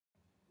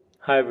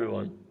Hi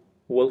everyone,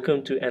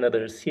 welcome to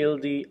another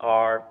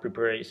CLDR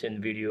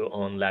preparation video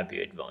on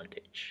LabVIEW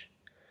Advantage.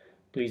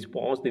 Please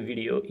pause the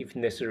video if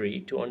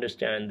necessary to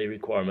understand the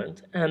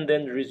requirements and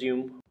then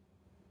resume.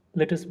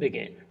 Let us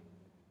begin.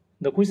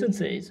 The question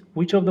says,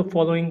 which of the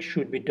following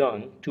should be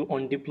done to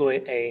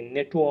undeploy a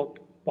network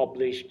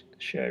published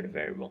shared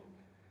variable?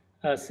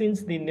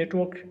 Since the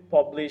network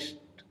published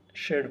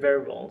shared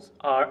variables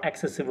are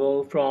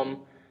accessible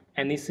from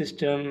any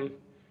system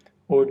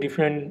or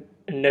different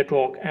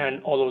network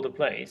and all over the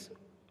place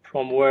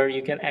from where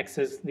you can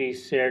access the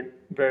shared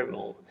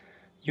variable,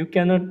 you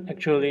cannot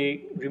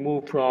actually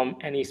remove from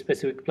any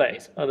specific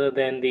place other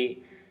than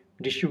the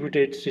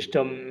distributed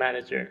system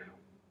manager.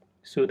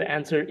 So the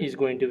answer is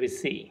going to be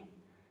C.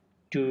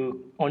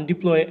 To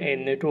undeploy a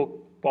network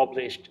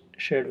published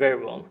shared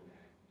variable,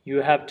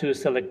 you have to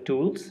select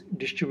Tools,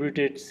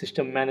 Distributed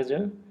System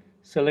Manager,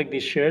 select the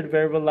shared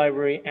variable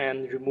library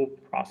and remove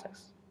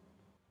process.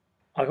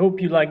 I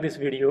hope you like this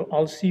video.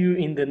 I'll see you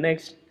in the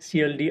next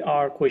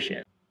CLDR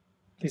question.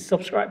 Please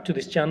subscribe to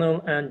this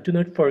channel and do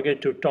not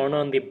forget to turn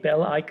on the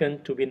bell icon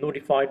to be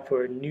notified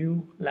for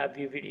new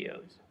LabVIEW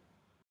videos.